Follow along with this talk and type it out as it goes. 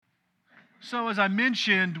So as I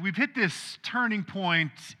mentioned, we've hit this turning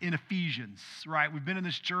point in Ephesians, right? We've been in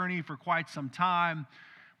this journey for quite some time.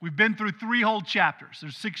 We've been through 3 whole chapters.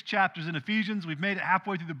 There's 6 chapters in Ephesians. We've made it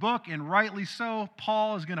halfway through the book, and rightly so,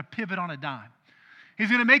 Paul is going to pivot on a dime. He's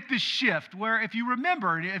going to make this shift where, if you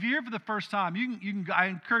remember, if you're here for the first time, I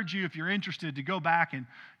encourage you, if you're interested, to go back and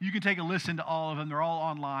you can take a listen to all of them. They're all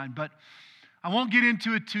online, but I won't get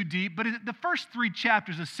into it too deep. But the first 3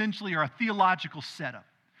 chapters essentially are a theological setup.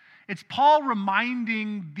 It's Paul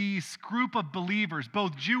reminding this group of believers,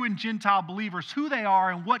 both Jew and Gentile believers, who they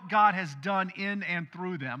are and what God has done in and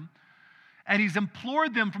through them. And he's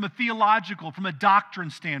implored them from a doctrine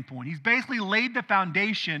standpoint. He's basically laid the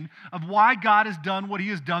foundation of why God has done what he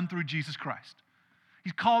has done through Jesus Christ.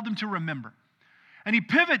 He's called them to remember. And he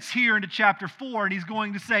pivots here into chapter 4, and he's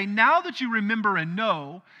going to say, now that you remember and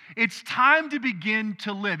know, it's time to begin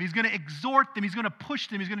to live. He's going to exhort them, he's going to push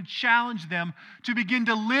them, he's going to challenge them to begin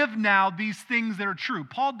to live now these things that are true.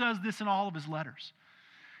 Paul does this in all of his letters.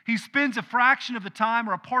 He spends a fraction of the time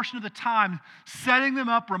or a portion of the time setting them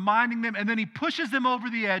up, reminding them, and then he pushes them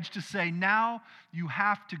over the edge to say, now you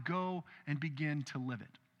have to go and begin to live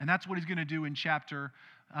it. And that's what he's going to do in chapter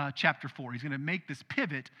 4. He's going to make this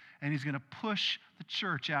pivot, and he's going to push the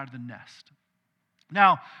church out of the nest.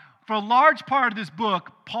 Now, for a large part of this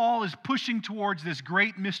book, Paul is pushing towards this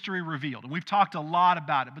great mystery revealed. And we've talked a lot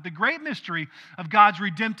about it. But the great mystery of God's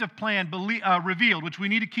redemptive plan revealed, which we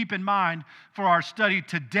need to keep in mind for our study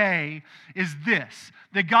today, is this: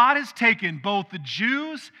 that God has taken both the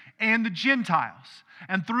Jews and the Gentiles,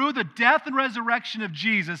 and through the death and resurrection of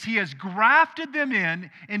Jesus, he has grafted them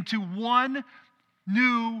into one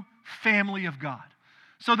new family of God.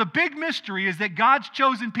 So the big mystery is that God's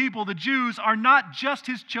chosen people, the Jews, are not just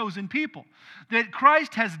his chosen people. That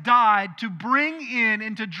Christ has died to bring in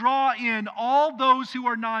and to draw in all those who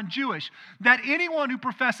are non-Jewish. That anyone who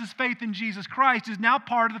professes faith in Jesus Christ is now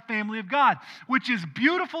part of the family of God, which is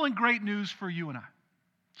beautiful and great news for you and I.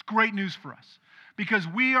 It's great news for us, because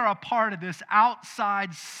we are a part of this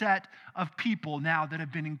outside set of people now that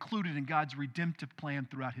have been included in God's redemptive plan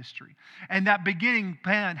throughout history. And that beginning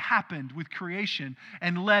plan happened with creation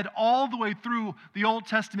and led all the way through the Old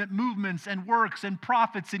Testament movements and works and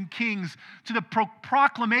prophets and kings to the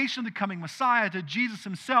proclamation of the coming Messiah, to Jesus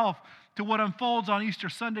himself, to what unfolds on Easter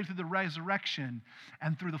Sunday through the resurrection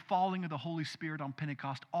and through the falling of the Holy Spirit on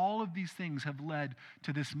Pentecost. All of these things have led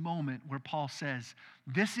to this moment where Paul says,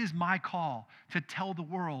 this is my call to tell the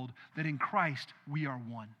world that in Christ we are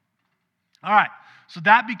one. All right, so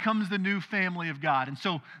that becomes the new family of God. And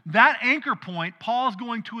so that anchor point, Paul's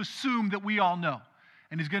going to assume that we all know.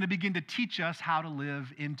 And he's going to begin to teach us how to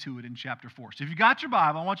live into it in chapter 4. So if you got your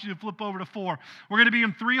Bible, I want you to flip over to 4. We're going to be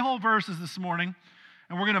in 3 whole verses this morning.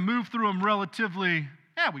 And we're going to move through them relatively,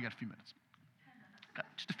 we got a few minutes. Got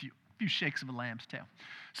just a few shakes of a lamb's tail.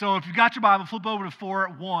 So if you've got your Bible, flip over to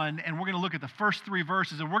 4:1, and we're going to look at the first 3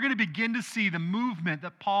 verses. And we're going to begin to see the movement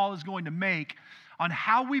that Paul is going to make on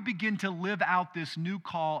how we begin to live out this new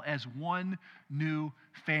call as one new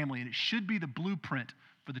family. And it should be the blueprint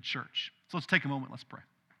for the church. So let's take a moment, let's pray.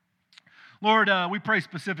 Lord, we pray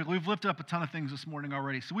specifically. We've lifted up a ton of things this morning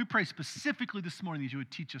already. So we pray specifically this morning that you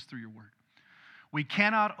would teach us through your word. We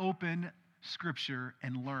cannot open Scripture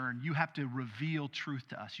and learn. You have to reveal truth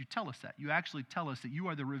to us. You tell us that. You actually tell us that you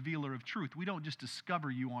are the revealer of truth. We don't just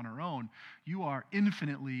discover you on our own. You are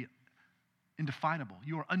infinitely indefinable.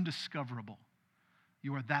 You are undiscoverable.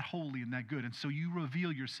 You are that holy and that good. And so you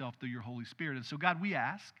reveal yourself through your Holy Spirit. And so, God, we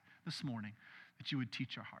ask this morning that you would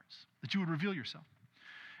teach our hearts, that you would reveal yourself.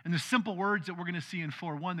 And the simple words that we're going to see in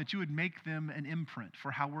 4:1, that you would make them an imprint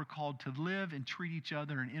for how we're called to live and treat each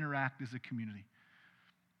other and interact as a community.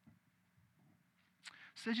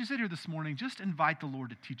 So as you sit here this morning, just invite the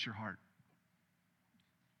Lord to teach your heart.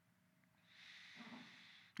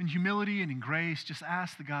 In humility and in grace, just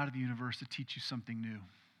ask the God of the universe to teach you something new.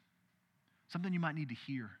 Something you might need to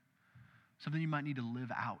hear. Something you might need to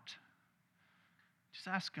live out. Just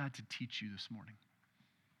ask God to teach you this morning.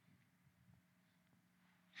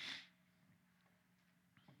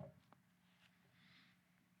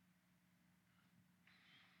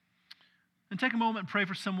 And take a moment and pray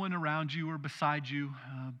for someone around you or beside you.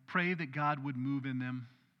 Pray that God would move in them.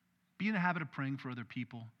 Be in the habit of praying for other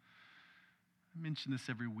people. I mention this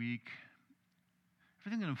every week.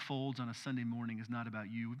 Everything that unfolds on a Sunday morning is not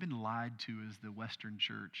about you. We've been lied to as the Western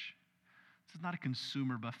church. This is not a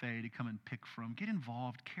consumer buffet to come and pick from. Get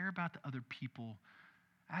involved. Care about the other people.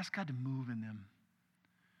 Ask God to move in them.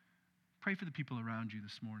 Pray for the people around you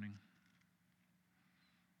this morning.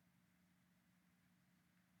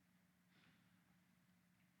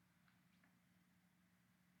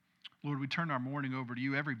 Lord, we turn our morning over to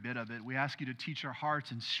you, every bit of it. We ask you to teach our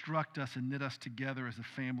hearts, instruct us, and knit us together as a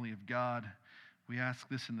family of God. We ask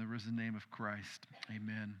this in the risen name of Christ.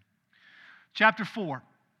 Amen. Chapter 4,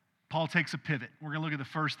 Paul takes a pivot. We're going to look at the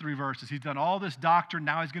first 3 verses. He's done all this doctrine,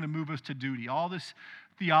 now he's going to move us to duty. All this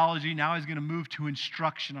theology, now he's going to move to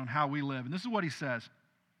instruction on how we live. And this is what he says.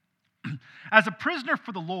 As a prisoner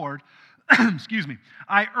for the Lord, excuse me,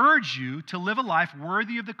 I urge you to live a life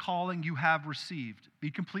worthy of the calling you have received. Be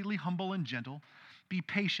completely humble and gentle. Be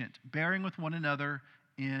patient, bearing with one another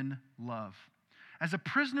in love. As a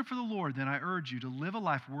prisoner for the Lord, then I urge you to live a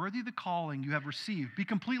life worthy of the calling you have received. Be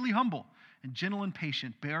completely humble and gentle and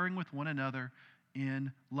patient, bearing with one another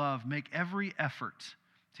in love. Make every effort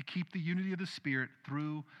to keep the unity of the Spirit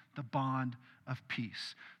through the bond of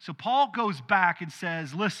peace. So Paul goes back and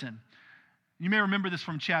says, listen, you may remember this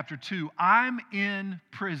from chapter 2. I'm in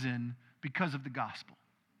prison because of the gospel.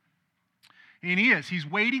 And he is. He's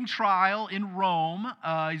waiting trial in Rome.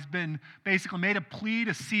 He's been basically made a plea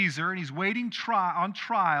to Caesar, and he's waiting on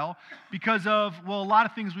trial because of, well, a lot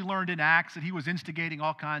of things we learned in Acts, that he was instigating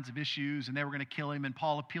all kinds of issues, and they were going to kill him, and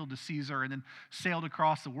Paul appealed to Caesar and then sailed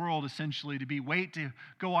across the world, essentially, to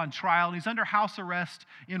go on trial. And he's under house arrest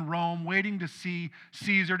in Rome, waiting to see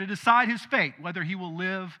Caesar to decide his fate, whether he will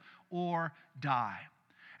live or die.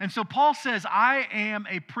 And so Paul says, I am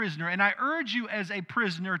a prisoner, and I urge you as a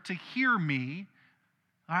prisoner to hear me,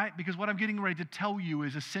 all right? Because what I'm getting ready to tell you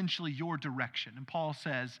is essentially your direction. And Paul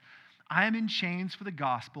says, I am in chains for the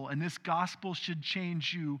gospel, and this gospel should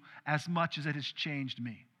change you as much as it has changed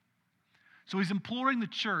me. So he's imploring the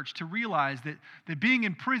church to realize that being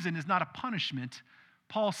in prison is not a punishment.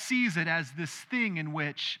 Paul sees it as this thing in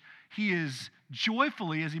which he is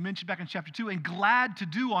joyfully, as he mentioned back in chapter 2, and glad to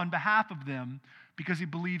do on behalf of them, because he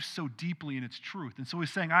believes so deeply in its truth. And so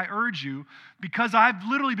he's saying, I urge you, because I've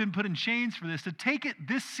literally been put in chains for this, to take it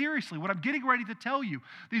this seriously. What I'm getting ready to tell you,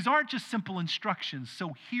 these aren't just simple instructions,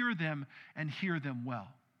 so hear them and hear them well.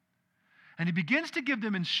 And he begins to give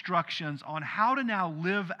them instructions on how to now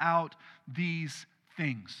live out these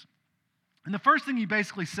things. And the first thing he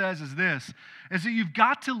basically says is this, is that you've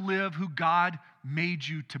got to live who God made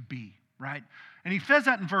you to be, right? And he says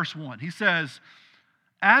that in verse 1. He says,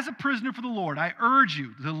 as a prisoner for the Lord, I urge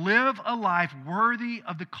you to live a life worthy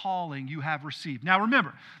of the calling you have received. Now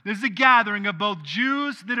remember, this is a gathering of both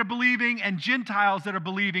Jews that are believing and Gentiles that are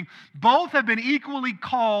believing. Both have been equally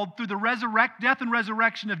called through the death and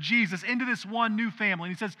resurrection of Jesus into this one new family.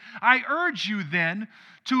 And he says, I urge you then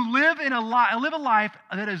to live a life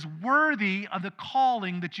that is worthy of the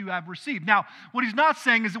calling that you have received. Now, what he's not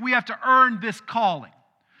saying is that we have to earn this calling.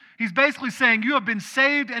 He's basically saying you have been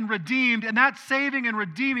saved and redeemed, and that saving and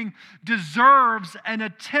redeeming deserves an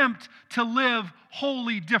attempt to live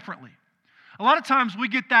wholly differently. A lot of times we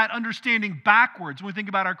get that understanding backwards when we think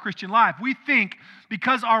about our Christian life. We think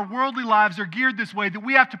because our worldly lives are geared this way that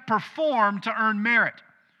we have to perform to earn merit.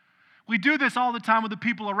 We do this all the time with the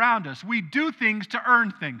people around us. We do things to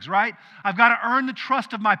earn things, right? I've got to earn the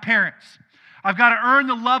trust of my parents. I've got to earn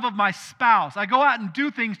the love of my spouse. I go out and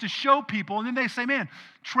do things to show people, and then they say, man,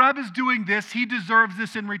 Treb is doing this. He deserves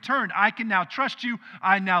this in return. I can now trust you.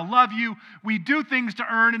 I now love you. We do things to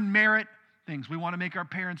earn and merit things. We want to make our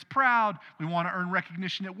parents proud. We want to earn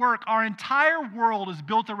recognition at work. Our entire world is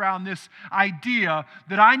built around this idea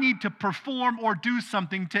that I need to perform or do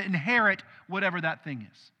something to inherit whatever that thing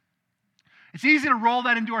is. It's easy to roll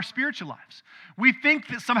that into our spiritual lives. We think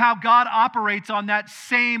that somehow God operates on that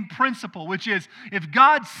same principle, which is if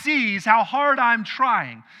God sees how hard I'm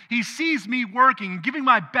trying, He sees me working and giving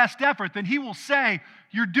my best effort, then He will say,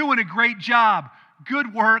 you're doing a great job.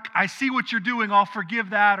 Good work. I see what you're doing. I'll forgive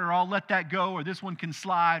that, or I'll let that go, or this one can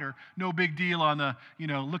slide, or no big deal on the,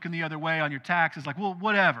 looking the other way on your taxes. Like, well,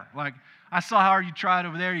 whatever. Like, I saw how hard you tried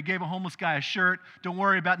over there. You gave a homeless guy a shirt. Don't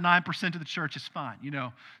worry, about 9% of the church is fine,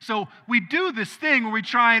 So we do this thing where we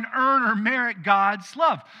try and earn or merit God's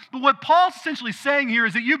love. But what Paul's essentially saying here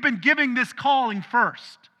is that you've been giving this calling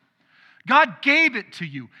first. God gave it to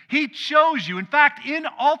you. He chose you. In fact, in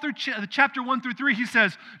all through chapter 1 through 3, he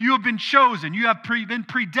says, you have been chosen. You have been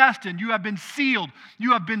predestined. You have been sealed.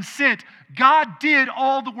 You have been sent. God did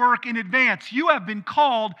all the work in advance. You have been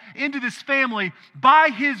called into this family by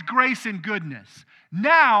His grace and goodness.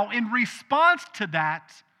 Now, in response to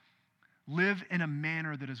that, live in a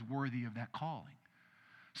manner that is worthy of that calling.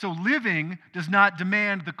 So living does not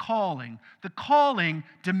demand the calling. The calling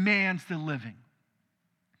demands the living.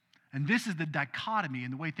 And this is the dichotomy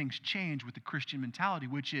in the way things change with the Christian mentality,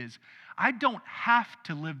 which is, I don't have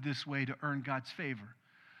to live this way to earn God's favor,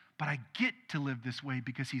 but I get to live this way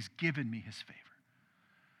because He's given me His favor.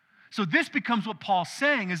 So this becomes what Paul's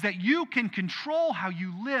saying, is that you can control how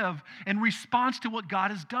you live in response to what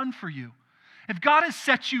God has done for you. If God has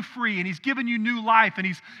set you free and he's given you new life and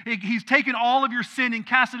he's taken all of your sin and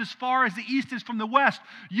cast it as far as the east is from the west,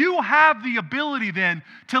 you have the ability then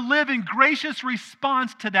to live in gracious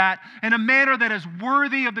response to that in a manner that is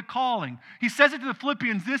worthy of the calling. He says it to the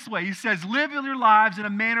Philippians this way. He says, live your lives in a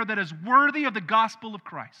manner that is worthy of the gospel of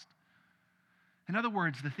Christ. In other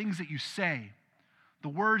words, the things that you say, the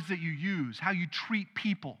words that you use, how you treat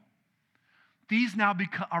people, these now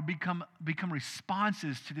become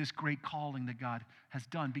responses to this great calling that God has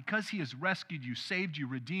done. Because he has rescued you, saved you,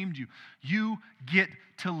 redeemed you, you get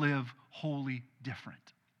to live wholly different.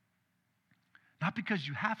 Not because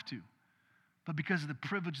you have to, but because of the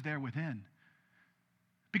privilege there within.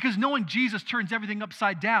 Because knowing Jesus turns everything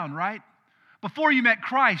upside down, right? Before you met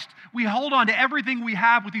Christ, we hold on to everything we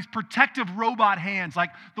have with these protective robot hands,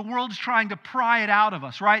 like the world's trying to pry it out of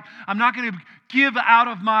us, right? I'm not going to give out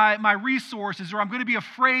of my resources, or I'm going to be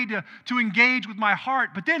afraid to engage with my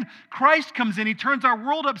heart. But then Christ comes in, he turns our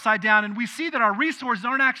world upside down, and we see that our resources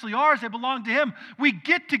aren't actually ours, they belong to him. We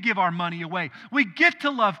get to give our money away. We get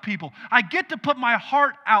to love people. I get to put my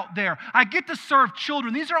heart out there. I get to serve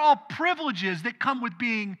children. These are all privileges that come with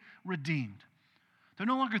being redeemed. They're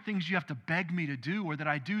no longer things you have to beg me to do or that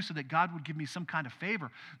I do so that God would give me some kind of favor.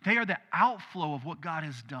 They are the outflow of what God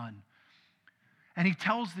has done. And he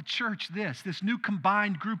tells the church this new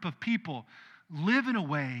combined group of people, live in a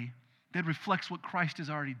way that reflects what Christ has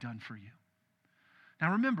already done for you.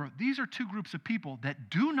 Now remember, these are two groups of people that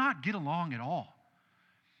do not get along at all.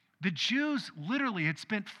 The Jews literally had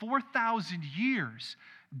spent 4,000 years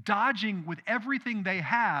dodging with everything they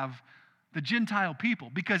have the Gentile people,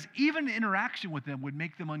 because even interaction with them would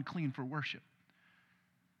make them unclean for worship.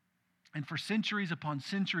 And for centuries upon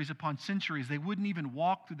centuries upon centuries, they wouldn't even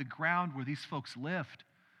walk through the ground where these folks lived.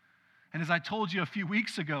 And as I told you a few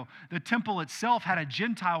weeks ago, the temple itself had a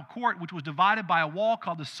Gentile court, which was divided by a wall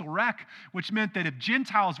called the Sorek, which meant that if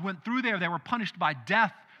Gentiles went through there, they were punished by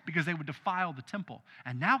death because they would defile the temple.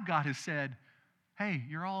 And now God has said, hey,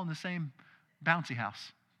 you're all in the same bouncy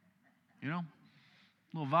house, you know?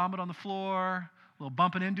 A little vomit on the floor, a little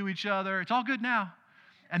bumping into each other. It's all good now.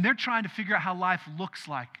 And they're trying to figure out how life looks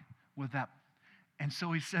like with that. And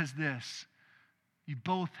so he says this, you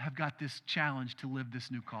both have got this challenge to live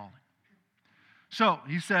this new calling. So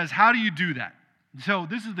he says, how do you do that? So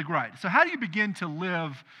this is the grind. So how do you begin to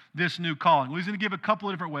live this new calling? Well, he's going to give a couple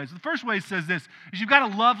of different ways. The first way he says this, is you've got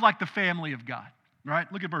to love like the family of God.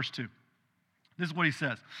 Right? Look at verse 2. This is what he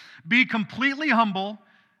says. Be completely humble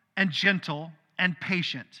and gentle and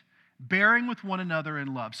patient, bearing with one another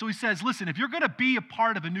in love. So he says, listen, if you're going to be a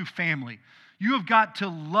part of a new family, you have got to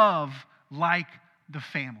love like the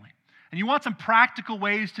family. And you want some practical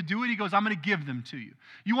ways to do it? He goes, I'm going to give them to you.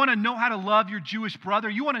 You want to know how to love your Jewish brother?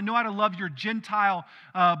 You want to know how to love your Gentile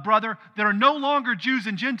brother that are no longer Jews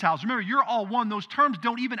and Gentiles? Remember, you're all one. Those terms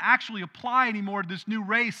don't even actually apply anymore to this new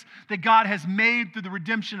race that God has made through the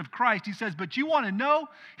redemption of Christ. He says, but you want to know?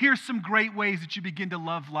 Here's some great ways that you begin to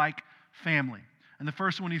love like family. And the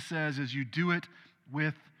first one he says is you do it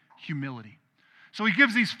with humility. So he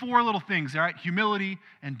gives these four little things, all right? Humility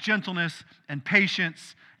and gentleness and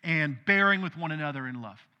patience and bearing with one another in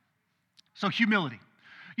love. So humility.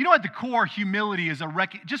 You know, at the core, humility is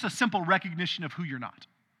just a simple recognition of who you're not.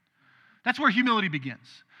 That's where humility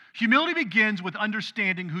begins. Humility begins with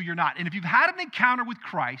understanding who you're not. And if you've had an encounter with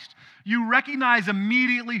Christ, you recognize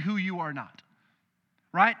immediately who you are not.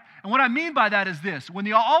 Right? And what I mean by that is this. When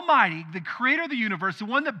the Almighty, the creator of the universe, the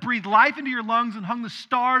one that breathed life into your lungs and hung the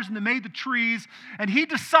stars and that made the trees, and he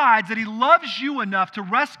decides that he loves you enough to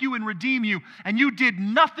rescue and redeem you, and you did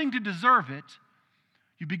nothing to deserve it,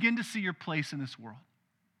 you begin to see your place in this world.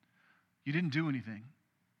 You didn't do anything.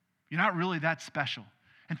 You're not really that special.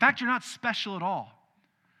 In fact, you're not special at all.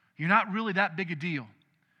 You're not really that big a deal.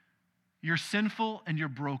 You're sinful and you're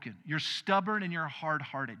broken. You're stubborn and you're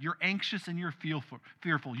hard-hearted. You're anxious and you're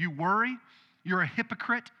fearful. You worry. You're a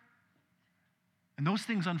hypocrite. And those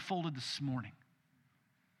things unfolded this morning.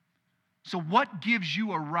 So what gives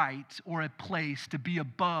you a right or a place to be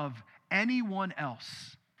above anyone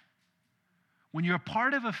else? When you're a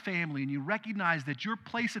part of a family and you recognize that your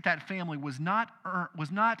place at that family was not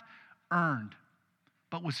earned,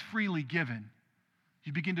 but was freely given,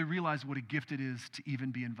 you begin to realize what a gift it is to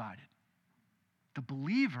even be invited. The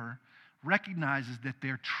believer recognizes that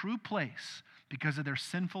their true place, because of their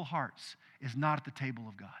sinful hearts, is not at the table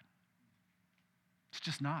of God. It's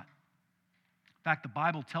just not. In fact, the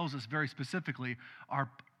Bible tells us very specifically our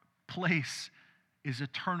place is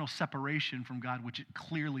eternal separation from God, which it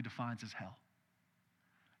clearly defines as hell.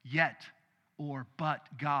 Yet, or but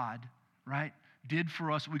God, right, did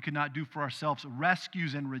for us what we could not do for ourselves,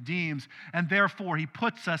 rescues and redeems, and therefore he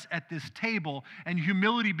puts us at this table, and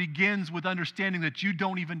humility begins with understanding that you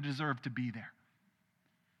don't even deserve to be there.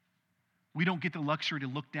 We don't get the luxury to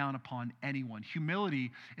look down upon anyone.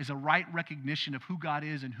 Humility is a right recognition of who God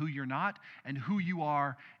is and who you're not, and who you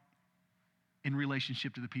are in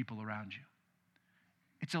relationship to the people around you.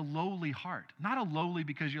 It's a lowly heart. Not a lowly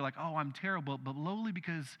because you're like, oh, I'm terrible, but lowly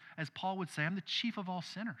because, as Paul would say, I'm the chief of all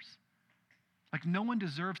sinners. Like, no one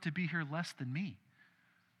deserves to be here less than me.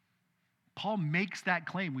 Paul makes that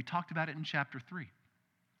claim. We talked about it in chapter 3.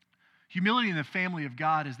 Humility in the family of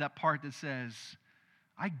God is that part that says,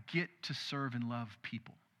 I get to serve and love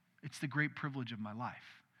people. It's the great privilege of my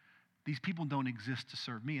life. These people don't exist to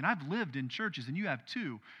serve me. And I've lived in churches, and you have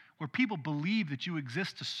too, where people believe that you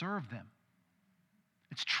exist to serve them.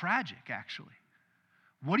 It's tragic, actually.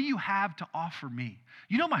 What do you have to offer me?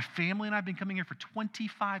 You know, my family and I have been coming here for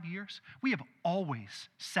 25 years. We have always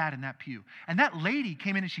sat in that pew. And that lady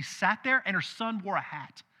came in and she sat there, and her son wore a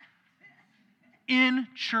hat. In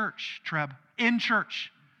church, Treb. In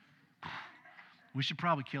church. We should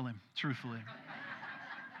probably kill him, truthfully.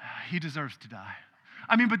 He deserves to die.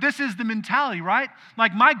 I mean, but this is the mentality, right?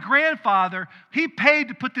 Like, my grandfather, he paid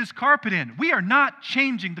to put this carpet in. We are not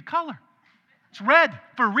changing the color. It's red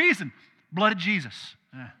for a reason. Blood of Jesus.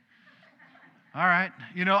 All right.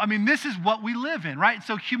 You know, I mean, this is what we live in, right?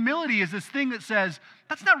 So humility is this thing that says,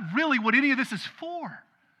 that's not really what any of this is for.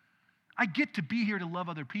 I get to be here to love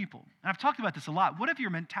other people. And I've talked about this a lot. What if your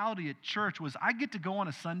mentality at church was, I get to go on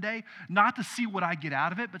a Sunday, not to see what I get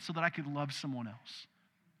out of it, but so that I could love someone else?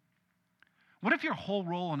 What if your whole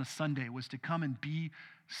role on a Sunday was to come and be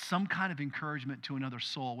some kind of encouragement to another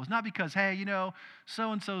soul? It was not because, hey, you know,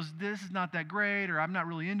 so-and-so's, this is not that great, or I'm not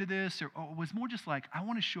really into this, or it was more just like, I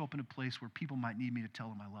want to show up in a place where people might need me to tell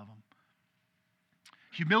them I love them.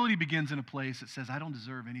 Humility begins in a place that says, I don't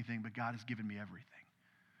deserve anything, but God has given me everything.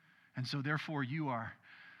 And so therefore you are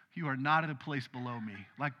not at a place below me.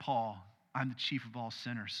 Like Paul, I'm the chief of all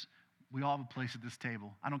sinners. We all have a place at this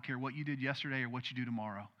table. I don't care what you did yesterday or what you do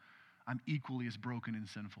tomorrow. I'm equally as broken and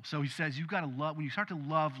sinful. So he says you've got to love, when you start to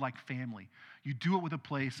love like family, you do it with a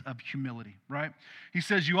place of humility, right? He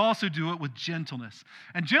says you also do it with gentleness.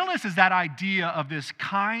 And gentleness is that idea of this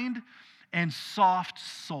kind and soft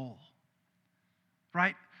soul,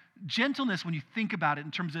 right? Gentleness, when you think about it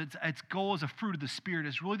in terms of its goal as a fruit of the Spirit,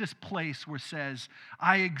 is really this place where it says,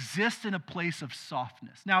 I exist in a place of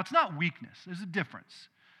softness. Now, it's not weakness. There's a difference.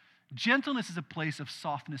 Gentleness is a place of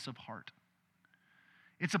softness of heart.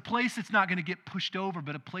 It's a place that's not going to get pushed over,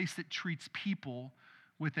 but a place that treats people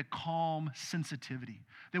with a calm sensitivity.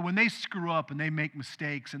 That when they screw up and they make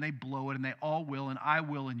mistakes and they blow it, and they all will, and I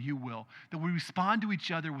will, and you will, that we respond to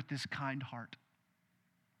each other with this kind heart.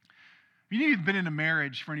 You've been in a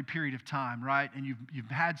marriage for any period of time, right? And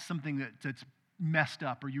you've had something that's messed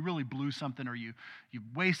up, or you really blew something, or you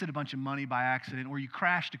wasted a bunch of money by accident, or you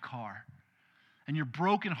crashed a car. And you're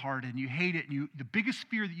brokenhearted and you hate it. And the biggest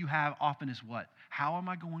fear that you have often is what? How am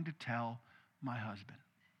I going to tell my husband?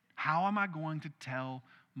 How am I going to tell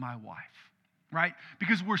my wife? Right?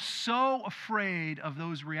 Because we're so afraid of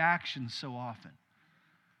those reactions so often.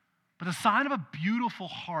 But the sign of a beautiful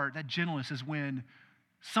heart, that gentleness, is when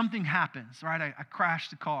something happens, right? I crashed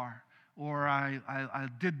the car, or I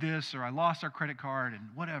did this, or I lost our credit card, and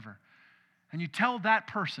whatever. And you tell that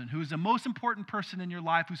person who is the most important person in your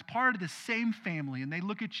life, who's part of the same family, and they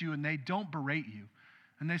look at you and they don't berate you.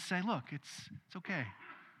 And they say, look, it's okay.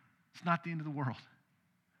 It's not the end of the world.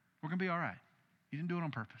 We're going to be all right. You didn't do it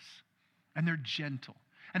on purpose. And they're gentle.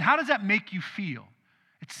 And how does that make you feel?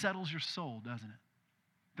 It settles your soul, doesn't it?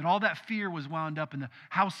 That all that fear was wound up in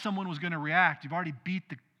how someone was going to react. You've already beat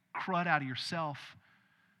the crud out of yourself.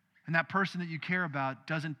 And that person that you care about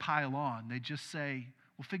doesn't pile on. They just say,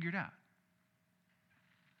 we'll figure it out.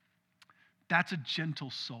 That's a gentle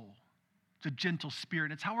soul. It's a gentle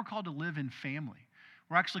spirit. It's how we're called to live in family.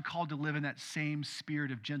 We're actually called to live in that same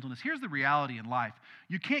spirit of gentleness. Here's the reality in life.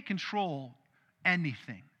 You can't control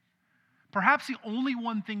anything. Perhaps the only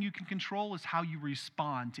one thing you can control is how you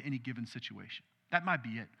respond to any given situation. That might be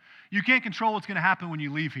it. You can't control what's going to happen when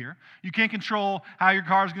you leave here. You can't control how your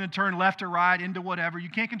car is going to turn left or right into whatever. You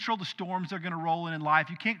can't control the storms that are going to roll in life.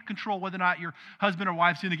 You can't control whether or not your husband or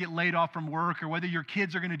wife's going to get laid off from work, or whether your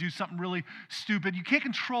kids are going to do something really stupid. You can't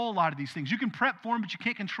control a lot of these things. You can prep for them, but you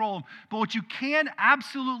can't control them. But what you can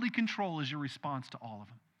absolutely control is your response to all of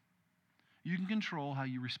them. You can control how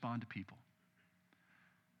you respond to people.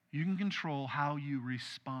 You can control how you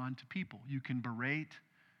respond to people. You can berate,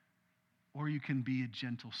 or you can be a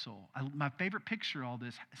gentle soul. My favorite picture of all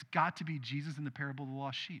this has got to be Jesus in the parable of the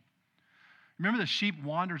lost sheep. Remember, the sheep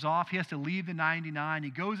wanders off. He has to leave the 99.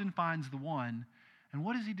 He goes and finds the one. And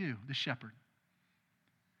what does he do, the shepherd?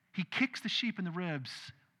 He kicks the sheep in the ribs,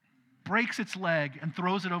 breaks its leg, and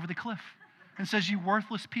throws it over the cliff and says, "You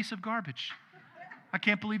worthless piece of garbage. I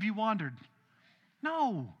can't believe you wandered."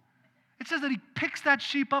 No. It says that he picks that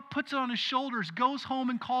sheep up, puts it on his shoulders, goes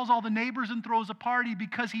home and calls all the neighbors and throws a party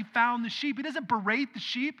because he found the sheep. He doesn't berate the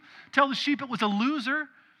sheep, tell the sheep it was a loser.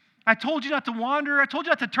 "I told you not to wander. I told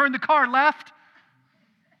you not to turn the car left."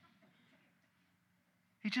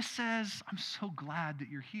 He just says, "I'm so glad that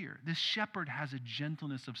you're here." This shepherd has a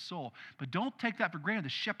gentleness of soul. But don't take that for granted. The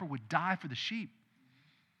shepherd would die for the sheep.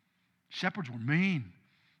 Shepherds were mean.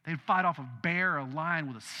 They'd fight off a bear or a lion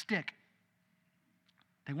with a stick.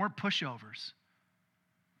 They weren't pushovers.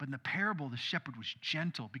 But in the parable, the shepherd was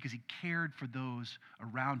gentle because he cared for those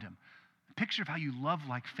around him. The picture of how you love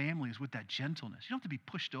like family is with that gentleness. You don't have to be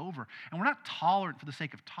pushed over. And we're not tolerant for the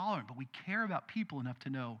sake of tolerant, but we care about people enough to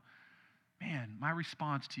know, man, my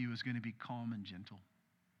response to you is going to be calm and gentle.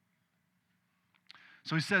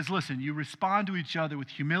 So he says, listen, you respond to each other with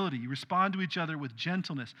humility. You respond to each other with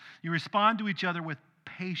gentleness. You respond to each other with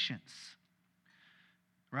patience.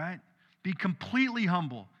 Right? Be completely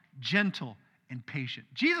humble, gentle, and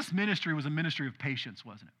patient. Jesus' ministry was a ministry of patience,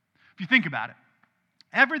 wasn't it? If you think about it,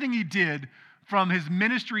 everything he did from his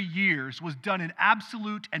ministry years was done in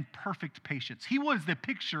absolute and perfect patience. He was the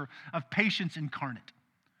picture of patience incarnate.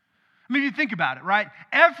 I mean, if you think about it, right?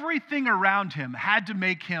 Everything around him had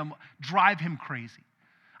to drive him crazy.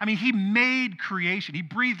 I mean, he made creation. He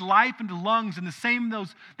breathed life into lungs, and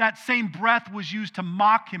that same breath was used to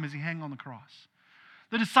mock him as he hung on the cross.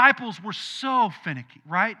 The disciples were so finicky,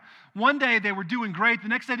 right? One day they were doing great. The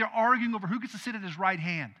next day they're arguing over who gets to sit at his right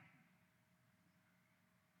hand.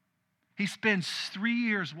 He spends 3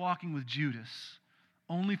 years walking with Judas,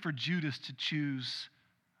 only for Judas to choose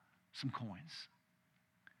some coins.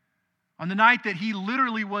 On the night that he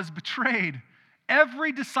literally was betrayed,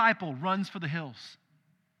 every disciple runs for the hills.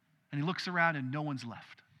 And he looks around and no one's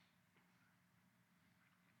left.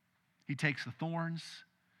 He takes the thorns.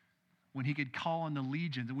 When he could call on the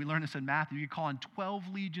legions, and we learn this in Matthew, he could call on 12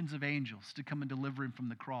 legions of angels to come and deliver him from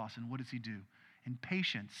the cross. And what does he do? In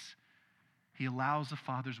patience, he allows the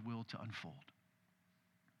Father's will to unfold.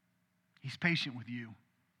 He's patient with you.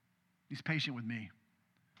 He's patient with me.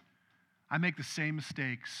 I make the same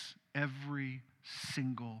mistakes every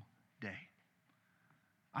single day.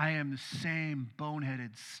 I am the same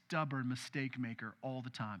boneheaded, stubborn mistake maker all the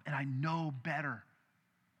time. And I know better.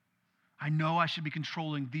 I know I should be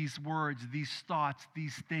controlling these words, these thoughts,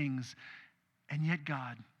 these things. And yet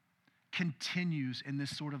God continues in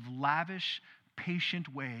this sort of lavish,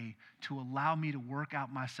 patient way to allow me to work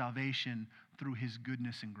out my salvation through his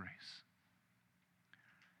goodness and grace.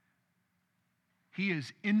 He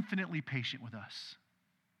is infinitely patient with us.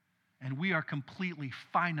 And we are completely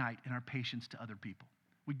finite in our patience to other people.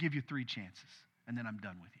 We give you 3 chances, and then I'm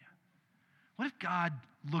done with you. What if God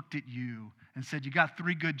looked at you and said, you got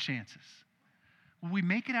 3 good chances? Will we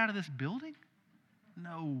make it out of this building?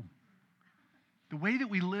 No. The way that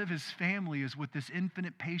we live as family is with this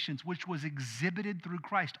infinite patience, which was exhibited through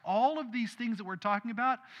Christ. All of these things that we're talking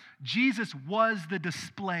about, Jesus was the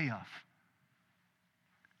display of.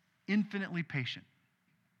 Infinitely patient.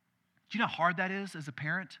 Do you know how hard that is as a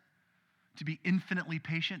parent? To be infinitely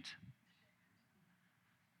patient?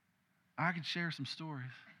 I could share some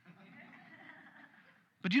stories.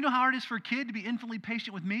 But do you know how hard it is for a kid to be infinitely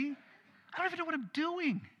patient with me? I don't even know what I'm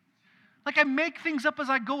doing. Like, I make things up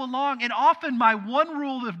as I go along, and often my one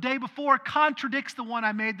rule the day before contradicts the one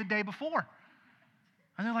I made the day before.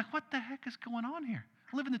 And they're like, what the heck is going on here?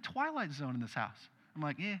 I live in the twilight zone in this house. I'm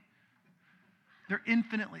like, yeah. They're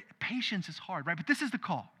infinitely, patience is hard, right? But this is the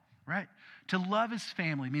call, right? To love as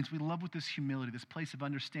family means we love with this humility, this place of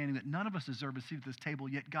understanding that none of us deserve a seat at this table,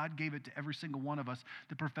 yet God gave it to every single one of us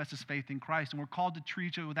that professes faith in Christ. And we're called to treat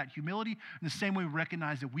each other with that humility in the same way we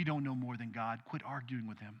recognize that we don't know more than God. Quit arguing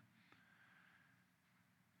with him.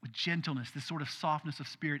 With gentleness, this sort of softness of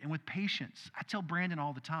spirit, and with patience. I tell Brandon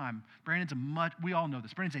all the time, we all know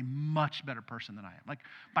this, Brandon's a much better person than I am, like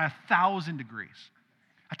by 1,000 degrees.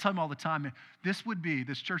 I tell him all the time, man, this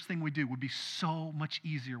church thing we do would be so much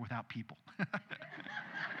easier without people.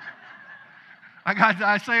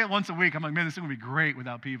 I say it once a week. I'm like, man, this thing would be great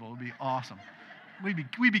without people. It would be awesome. We'd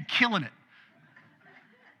be killing it.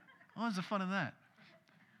 What's the fun of that?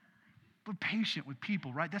 But patient with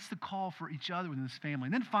people, right? That's the call for each other within this family.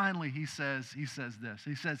 And then finally, he says this.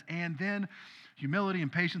 He says, and then humility and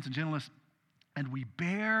patience and gentleness, and we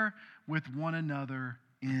bear with one another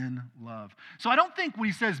in love. So I don't think when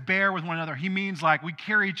he says bear with one another, he means like we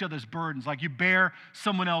carry each other's burdens, like you bear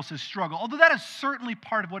someone else's struggle. Although that is certainly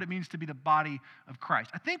part of what it means to be the body of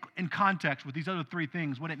Christ. I think in context with these other three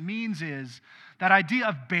things, what it means is that idea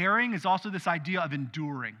of bearing is also this idea of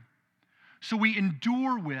enduring. So we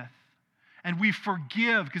endure with and we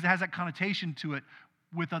forgive, because it has that connotation to it,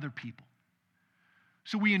 with other people.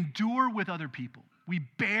 So we endure with other people. We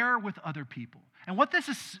bear with other people. And what this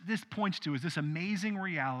points to is this amazing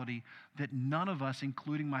reality that none of us,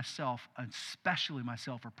 including myself, especially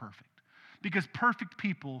myself, are perfect. Because perfect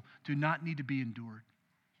people do not need to be endured,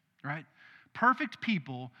 right? Perfect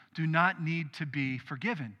people do not need to be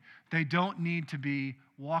forgiven. They don't need to be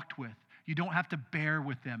walked with. You don't have to bear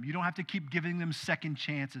with them. You don't have to keep giving them second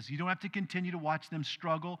chances. You don't have to continue to watch them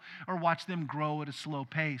struggle or watch them grow at a slow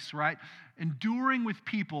pace, right? Enduring with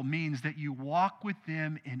people means that you walk with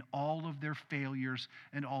them in all of their failures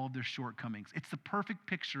and all of their shortcomings. It's the perfect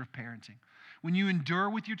picture of parenting. When you endure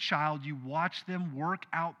with your child, you watch them work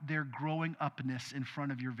out their growing upness in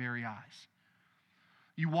front of your very eyes.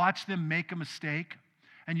 You watch them make a mistake,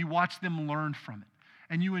 and you watch them learn from it.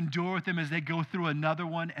 And you endure with them as they go through another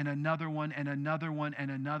one and another one and another one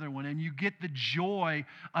and another one. And you get the joy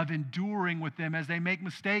of enduring with them as they make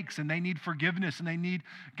mistakes and they need forgiveness and they need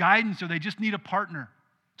guidance or they just need a partner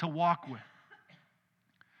to walk with.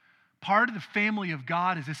 Part of the family of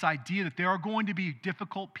God is this idea that there are going to be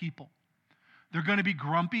difficult people. They're going to be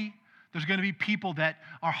grumpy. There's going to be people that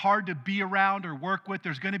are hard to be around or work with.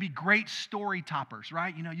 There's going to be great story toppers,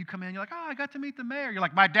 right? You know, you come in, you're like, oh, I got to meet the mayor. You're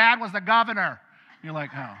like, my dad was the governor. You're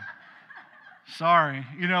like, oh, sorry.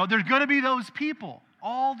 You know, there's going to be those people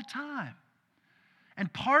all the time.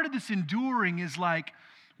 And part of this enduring is like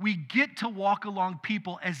we get to walk along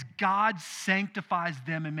people as God sanctifies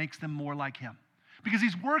them and makes them more like Him. Because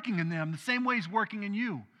He's working in them the same way He's working in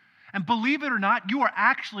you. And believe it or not, you are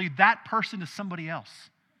actually that person to somebody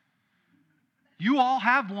else. You all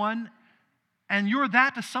have one, and you're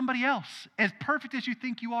that to somebody else. As perfect as you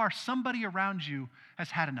think you are, somebody around you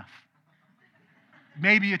has had enough.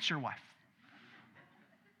 Maybe it's your wife.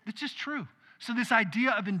 It's just true. So this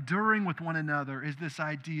idea of enduring with one another is this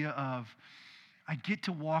idea of, I get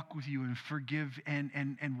to walk with you and forgive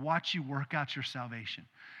and watch you work out your salvation.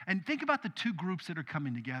 And think about the two groups that are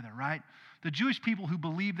coming together, right? The Jewish people who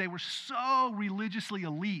believed they were so religiously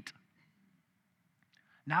elite.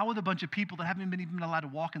 Now with a bunch of people that haven't been even allowed to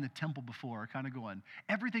walk in the temple before, kind of going,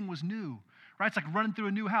 everything was new, right? It's like running through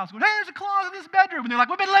a new house, going, hey, there's a closet in this bedroom. And they're like,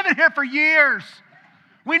 we've been living here for years.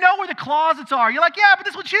 We know where the closets are. You're like, yeah, but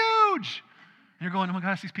this one's huge. And you're going, oh my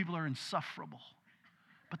gosh, these people are insufferable.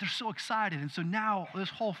 But they're so excited. And so now this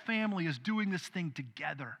whole family is doing this thing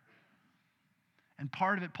together. And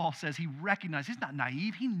part of it, Paul says, he recognizes, he's not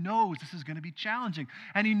naive. He knows this is going to be challenging.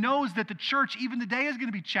 And he knows that the church, even today, is going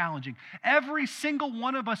to be challenging. Every single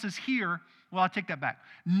one of us is here. Well, I'll take that back.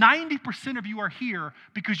 90% of you are here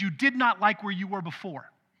because you did not like where you were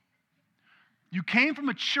before. You came from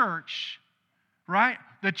a church, right,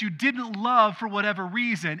 that you didn't love for whatever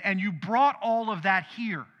reason, and you brought all of that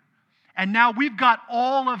here. And now we've got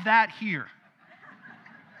all of that here,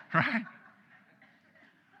 right?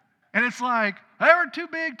 And it's like, they were too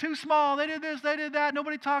big, too small, they did this, they did that,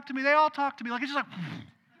 nobody talked to me, they all talked to me. Like, it's just like,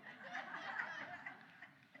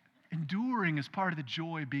 enduring is part of the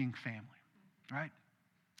joy of being family, right?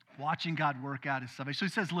 Watching God work out His salvation. So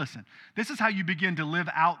he says, listen, this is how you begin to live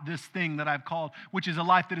out this thing that I've called, which is a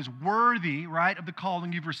life that is worthy, right, of the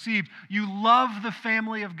calling you've received. You love the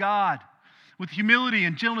family of God with humility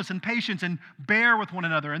and gentleness and patience and bear with one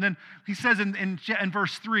another. And then he says in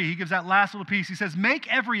verse 3, he gives that last little piece. He says,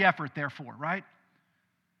 make every effort, therefore, right,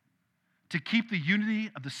 to keep the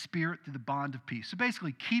unity of the Spirit through the bond of peace. So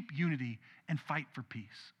basically, keep unity and fight for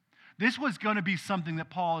peace. This was going to be something that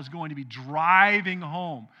Paul is going to be driving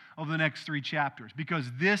home over the next 3 chapters because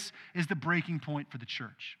this is the breaking point for the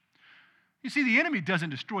church. You see, the enemy doesn't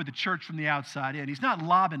destroy the church from the outside in. He's not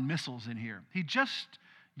lobbing missiles in here. He just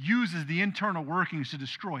uses the internal workings to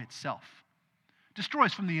destroy itself. It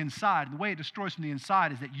destroys from the inside. And the way it destroys from the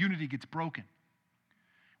inside is that unity gets broken.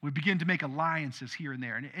 We begin to make alliances here and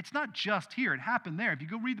there. And it's not just here. It happened there. If you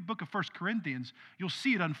go read the book of 1 Corinthians, you'll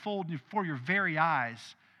see it unfold before your very eyes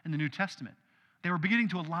in the New Testament. They were beginning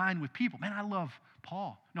to align with people. Man, I love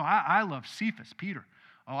Paul. No, I love Cephas, Peter.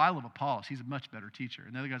 Oh, I love Apollos. He's a much better teacher.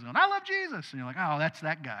 And the other guy's going, I love Jesus. And you're like, oh, that's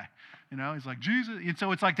that guy. You know, he's like, Jesus. And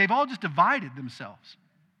so it's like they've all just divided themselves.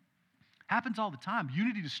 Happens all the time.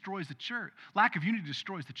 Unity destroys the church. Lack of unity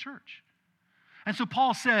destroys the church. And so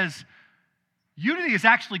Paul says, unity is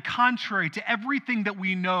actually contrary to everything that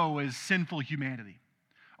we know as sinful humanity.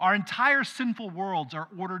 Our entire sinful worlds are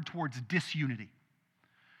ordered towards disunity.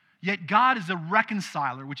 Yet God is a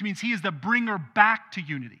reconciler, which means he is the bringer back to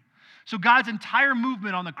unity. So God's entire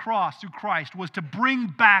movement on the cross through Christ was to bring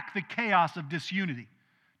back the chaos of disunity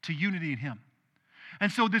to unity in him.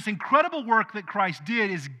 And so this incredible work that Christ did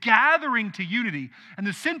is gathering to unity, and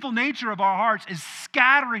the sinful nature of our hearts is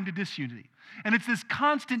scattering to disunity. And it's this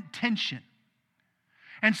constant tension.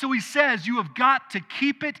 And so he says, you have got to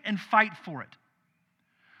keep it and fight for it.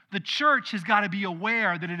 The church has got to be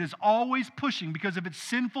aware that it is always pushing, because of its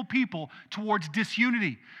sinful people, towards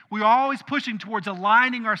disunity. We are always pushing towards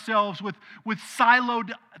aligning ourselves with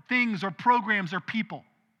siloed things or programs or people.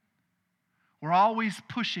 We're always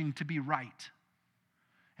pushing to be right.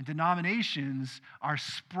 And denominations are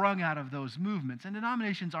sprung out of those movements. And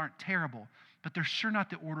denominations aren't terrible, but they're sure not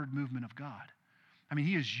the ordered movement of God. I mean,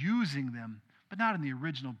 he is using them, but not in the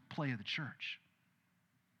original play of the church.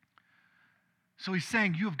 So he's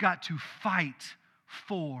saying you have got to fight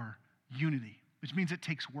for unity, which means it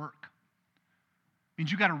takes work. It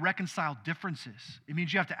means you've got to reconcile differences. It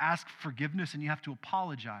means you have to ask forgiveness and you have to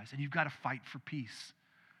apologize, and you've got to fight for peace.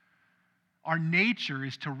 Our nature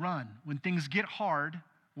is to run. When things get hard,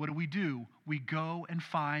 what do? We go and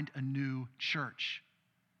find a new church.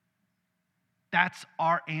 That's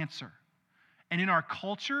our answer. And in our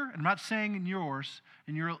culture, and I'm not saying in yours,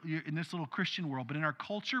 in this little Christian world, but in our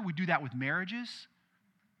culture, we do that with marriages,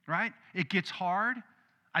 right? It gets hard.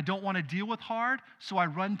 I don't want to deal with hard, so I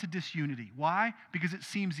run to disunity. Why? Because it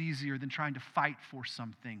seems easier than trying to fight for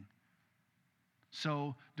something.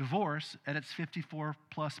 So divorce at its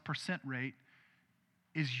 54+% rate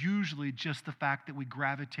is usually just the fact that we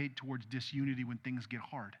gravitate towards disunity when things get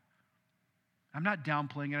hard. I'm not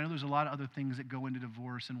downplaying it. I know there's a lot of other things that go into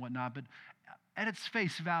divorce and whatnot, but at its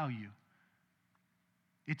face value,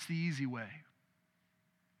 it's the easy way.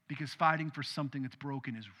 Because fighting for something that's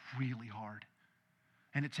broken is really hard,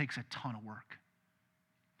 and it takes a ton of work.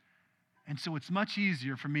 And so it's much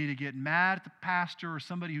easier for me to get mad at the pastor or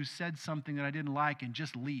somebody who said something that I didn't like and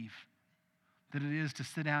just leave than it is to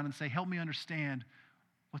sit down and say, help me understand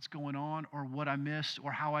what's going on or what I missed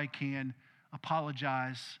or how I can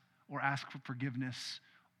apologize or ask for forgiveness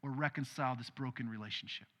or reconcile this broken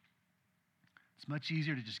relationship. It's much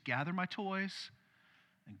easier to just gather my toys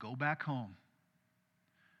and go back home.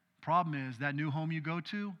 Problem is, that new home you go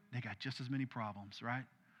to, they got just as many problems, right?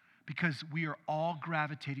 Because we are all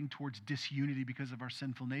gravitating towards disunity because of our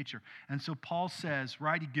sinful nature. And so Paul says,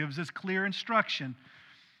 right, he gives us clear instruction,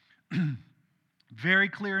 very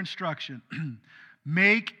clear instruction.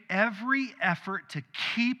 Make every effort to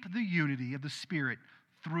keep the unity of the Spirit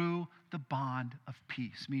through the bond of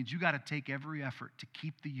peace. Means you got to take every effort to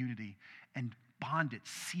keep the unity and bond it,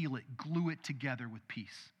 seal it, glue it together with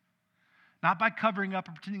peace. Not by covering up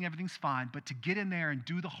or pretending everything's fine, but to get in there and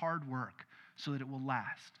do the hard work so that it will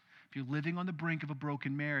last. If you're living on the brink of a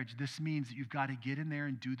broken marriage, this means that you've got to get in there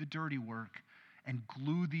and do the dirty work and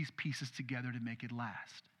glue these pieces together to make it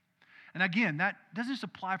last. And again, that doesn't just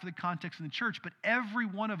apply for the context in the church, but every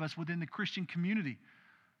one of us within the Christian community,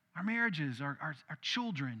 our marriages, our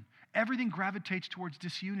children, everything gravitates towards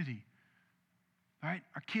disunity. Right?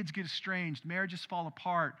 Our kids get estranged, marriages fall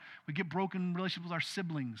apart, we get broken relationships with our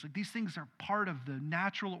siblings. Like, these things are part of the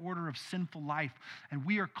natural order of sinful life, and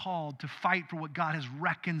we are called to fight for what God has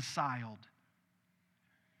reconciled.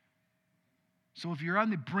 So if you're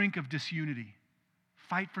on the brink of disunity,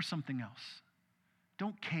 fight for something else.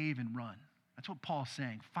 Don't cave and run. That's what Paul's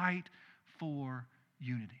saying. Fight for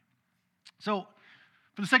unity. So,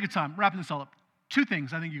 for the sake of time, wrapping this all up, two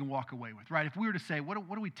things I think you can walk away with, right? If we were to say, what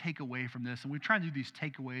do we take away from this? And we try to do these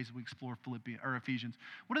takeaways as we explore Ephesians.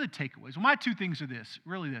 What are the takeaways? Well, my two things are this.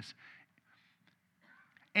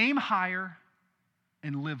 Aim higher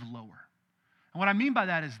and live lower. And what I mean by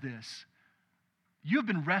that is this. You have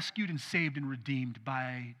been rescued and saved and redeemed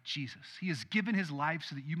by Jesus. He has given his life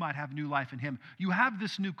so that you might have new life in him. You have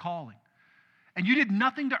this new calling. And you did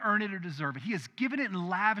nothing to earn it or deserve it. He has given it and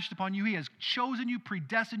lavished upon you. He has chosen you,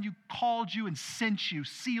 predestined you, called you, and sent you,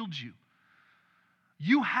 sealed you.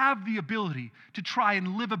 You have the ability to try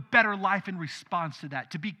and live a better life in response to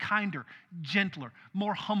that, to be kinder, gentler,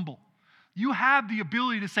 more humble. You have the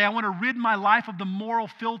ability to say, I want to rid my life of the moral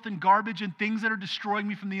filth and garbage and things that are destroying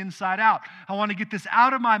me from the inside out. I want to get this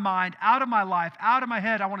out of my mind, out of my life, out of my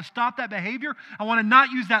head. I want to stop that behavior. I want to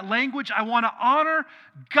not use that language. I want to honor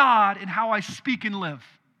God in how I speak and live.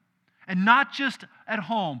 And not just at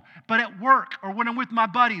home, but at work or when I'm with my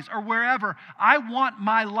buddies or wherever. I want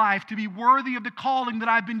my life to be worthy of the calling that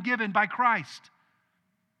I've been given by Christ.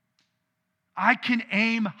 I can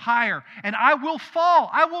aim higher, and I will fall.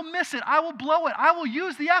 I will miss it. I will blow it. I will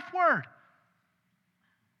use the F word.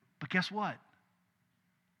 But guess what?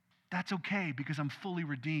 That's okay because I'm fully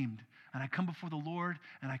redeemed. And I come before the Lord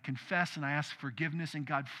and I confess and I ask forgiveness and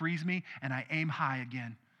God frees me and I aim high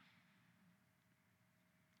again.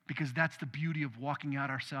 Because that's the beauty of walking out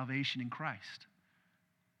our salvation in Christ.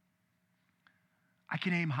 I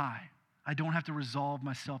can aim high. I don't have to resolve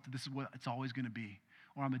myself that this is what it's always going to be.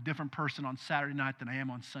 Or I'm a different person on Saturday night than I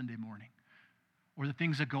am on Sunday morning. Or the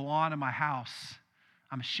things that go on in my house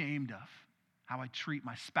I'm ashamed of. How I treat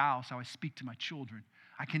my spouse, how I speak to my children.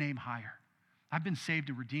 I can aim higher. I've been saved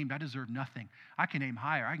and redeemed. I deserve nothing. I can aim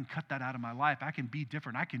higher. I can cut that out of my life. I can be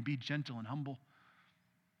different. I can be gentle and humble.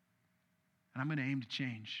 And I'm going to aim to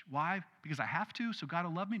change. Why? Because I have to, so God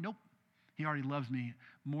will love me? Nope. He already loves me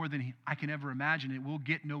more than I can ever imagine. It will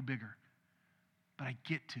get no bigger. But I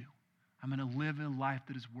get to. I'm going to live a life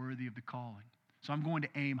that is worthy of the calling. So I'm going to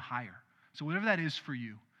aim higher. So whatever that is for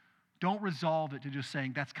you, don't resolve it to just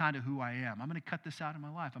saying, that's kind of who I am. I'm going to cut this out of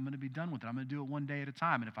my life. I'm going to be done with it. I'm going to do it one day at a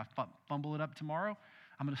time. And if I fumble it up tomorrow,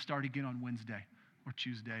 I'm going to start again on Wednesday or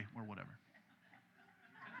Tuesday or whatever.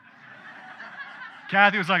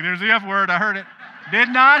 Kathy was like, there's the F word. I heard it. Did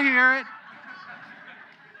not hear it.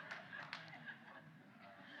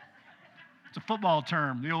 It's a football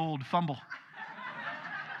term, the old fumble.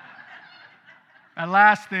 And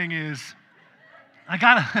last thing is, I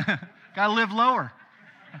gotta live lower.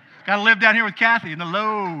 Gotta live down here with Kathy in the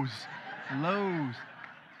lows.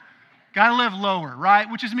 Gotta live lower, right?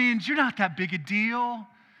 Which just means you're not that big a deal.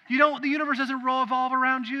 The universe doesn't revolve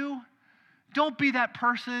around you. Don't be that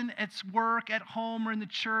person at work, at home, or in the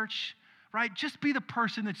church, right? Just be the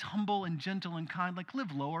person that's humble and gentle and kind. Like,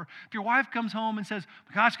 live lower. If your wife comes home and says,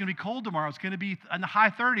 gosh, it's going to be cold tomorrow. It's going to be in the high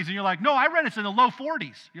 30s. And you're like, no, I read it's in the low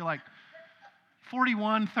 40s. You're like,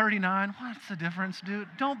 41, 39. What's the difference, dude?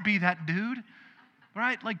 Don't be that dude,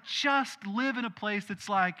 right? Like, just live in a place that's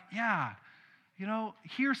like, yeah,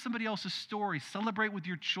 hear somebody else's story. Celebrate with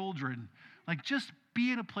your children. Like, just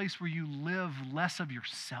be in a place where you live less of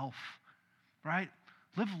yourself. Right?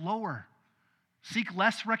 Live lower. Seek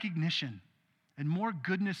less recognition and more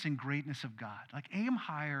goodness and greatness of God. Like, aim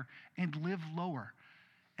higher and live lower.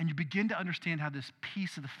 And you begin to understand how this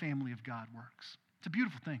piece of the family of God works. It's a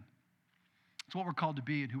beautiful thing. It's what we're called to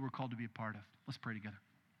be and who we're called to be a part of. Let's pray together.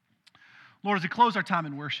 Lord, as we close our time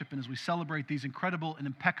in worship and as we celebrate these incredible and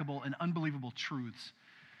impeccable and unbelievable truths,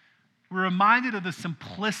 we're reminded of the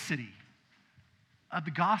simplicity of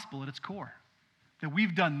the gospel at its core. That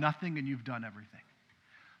we've done nothing and you've done everything.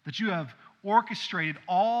 That you have orchestrated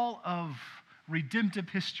all of redemptive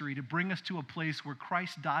history to bring us to a place where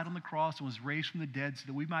Christ died on the cross and was raised from the dead so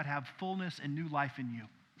that we might have fullness and new life in you.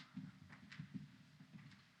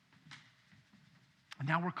 And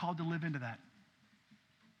now we're called to live into that.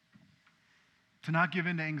 To not give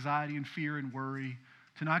in to anxiety and fear and worry.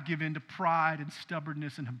 To not give in to pride and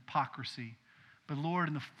stubbornness and hypocrisy. But Lord,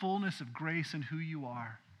 in the fullness of grace and who you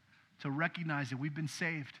are, to recognize that we've been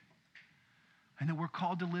saved and that we're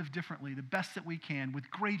called to live differently, the best that we can, with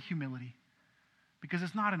great humility, because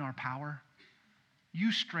it's not in our power.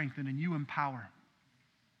 You strengthen and you empower.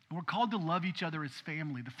 And we're called to love each other as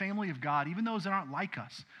family, the family of God, even those that aren't like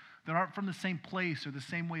us, that aren't from the same place or the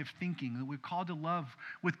same way of thinking, that we're called to love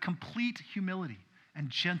with complete humility and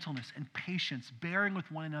gentleness and patience, bearing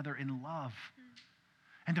with one another in love,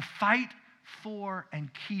 and to fight for and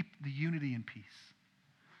keep the unity and peace.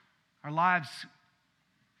 Our lives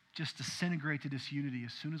just disintegrate to disunity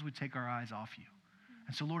as soon as we take our eyes off you.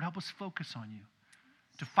 And so, Lord, help us focus on you,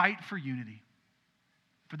 to fight for unity,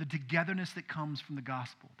 for the togetherness that comes from the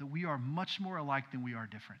gospel, that we are much more alike than we are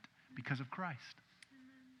different because of Christ.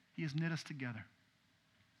 He has knit us together.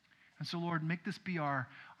 And so, Lord, make this be our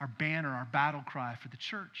banner, our battle cry for the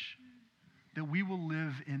church, that we will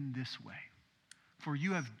live in this way. For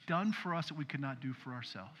you have done for us what we could not do for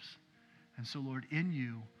ourselves. And so, Lord, in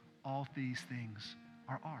you, all these things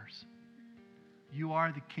are ours. You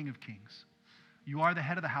are the King of Kings. You are the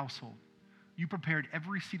head of the household. You prepared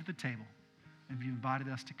every seat at the table, and you invited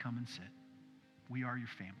us to come and sit. We are your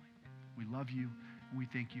family. We love you, and we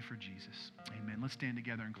thank you for Jesus. Amen. Let's stand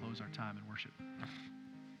together and close our time in worship.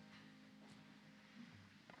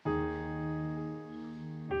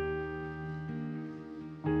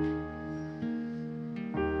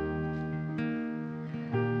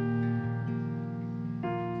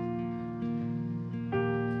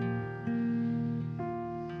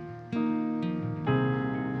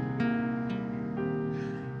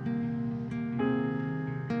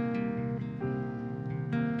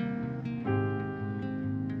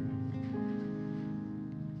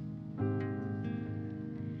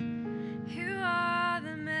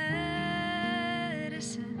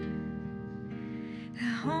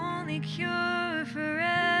 Cure for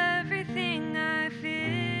everything I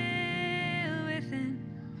feel.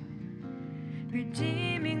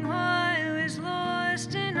 redeeming what was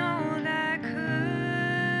lost and all that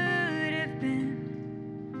could have been.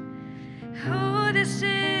 Oh, this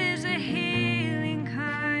is a healing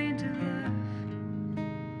kind of love.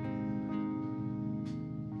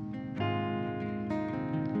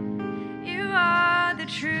 You are the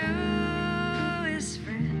truest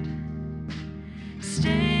friend,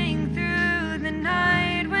 staying through the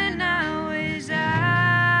night when I was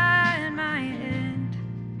at my end,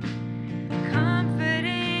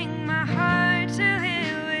 comforting my heart till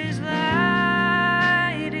it was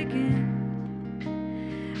light again.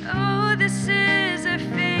 Oh, this is a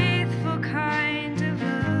faithful kind of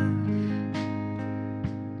love.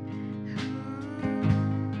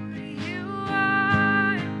 Oh, you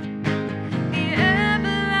are the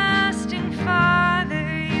everlasting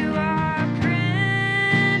Father. You are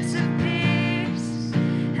Prince of Peace,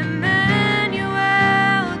 Emmanuel,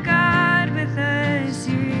 God with us.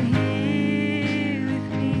 You're here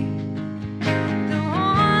with me, the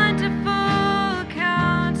wonderful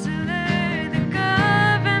Counselor. The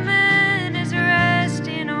government is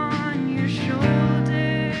resting on your shoulders.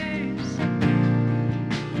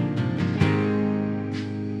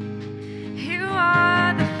 You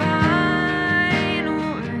are the final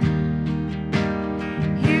word.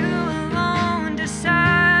 You alone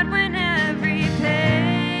decide when every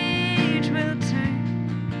page will turn.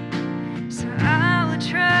 So I will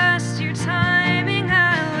trust your timing.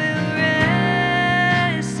 I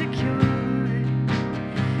will rest secure.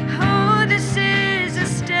 Oh, this is a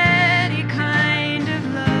steady kind of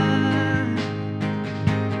love.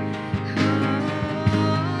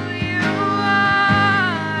 Oh, you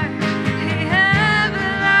are the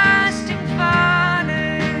everlasting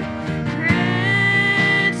Father,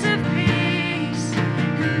 Prince of Peace,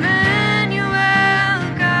 Emmanuel,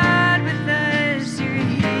 God with us. You're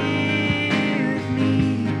here with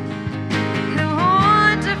me, the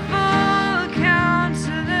wonderful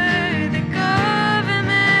Counselor. The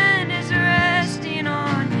government is resting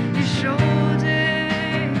on your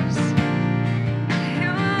shoulders.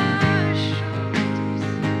 Your shoulders.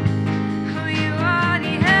 Oh, you are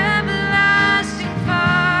the everlasting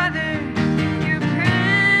Father, your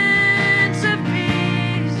Prince of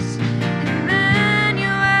Peace,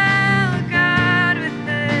 Emmanuel, God with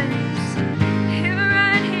us. You're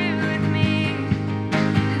right here with me,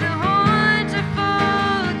 the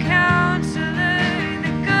wonderful Counselor.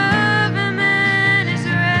 The government is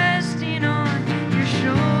resting on your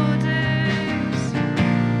shoulders.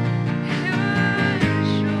 Your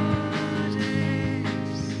shoulders.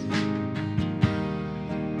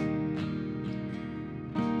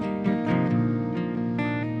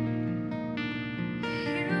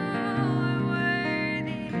 You are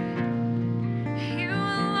worthy. You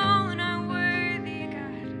alone are worthy,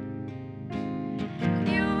 God.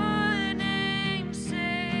 Your name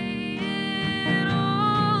say it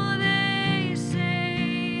all. They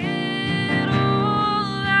say it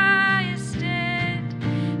all. I stand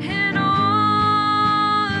in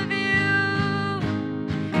awe of you.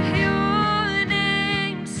 Your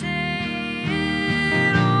name say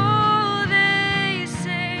it all. They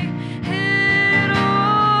say it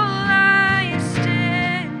all. I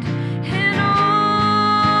stand in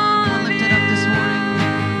awe of Lift it up this morning.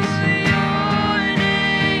 your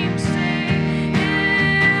name say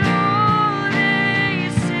it all. They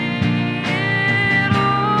say it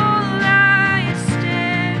all. I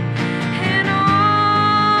stand in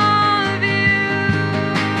awe of you.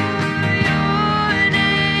 Your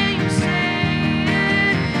name say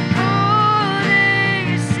it all.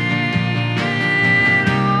 They say it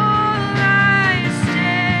all. I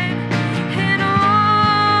stand in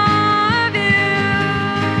awe of you.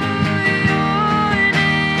 Your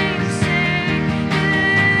name say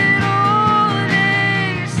it all.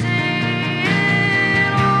 They say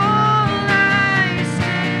it all. I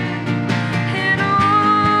stand in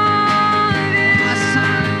awe of you. Last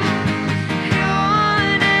time.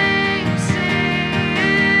 Your name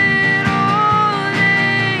say it all.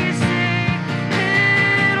 They say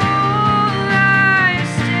it all. I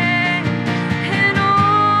stand in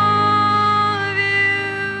awe of you.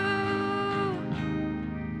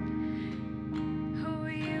 Oh,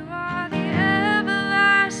 you are the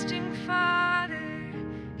everlasting Father.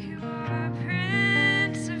 You are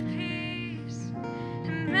Prince of Peace,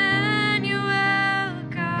 Emmanuel,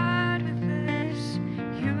 God with us.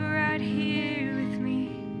 You're right here with me,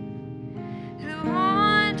 the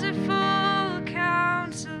wonderful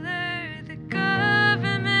Counselor. The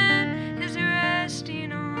government is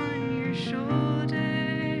resting on your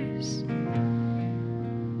shoulders.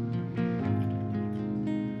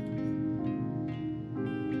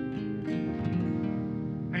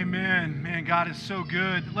 Amen. Man, Man, God is so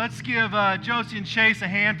good. Let's give Josie and Chase a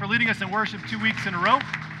hand for leading us in worship 2 weeks in a row.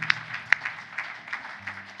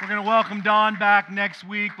 We're going to welcome Dawn back next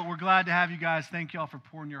week, but we're glad to have you guys. Thank you all for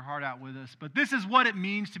pouring your heart out with us. But this is what it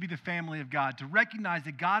means to be the family of God, to recognize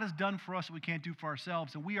that God has done for us what we can't do for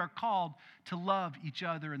ourselves, and we are called to love each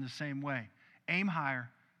other in the same way. Aim higher,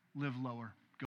 live lower.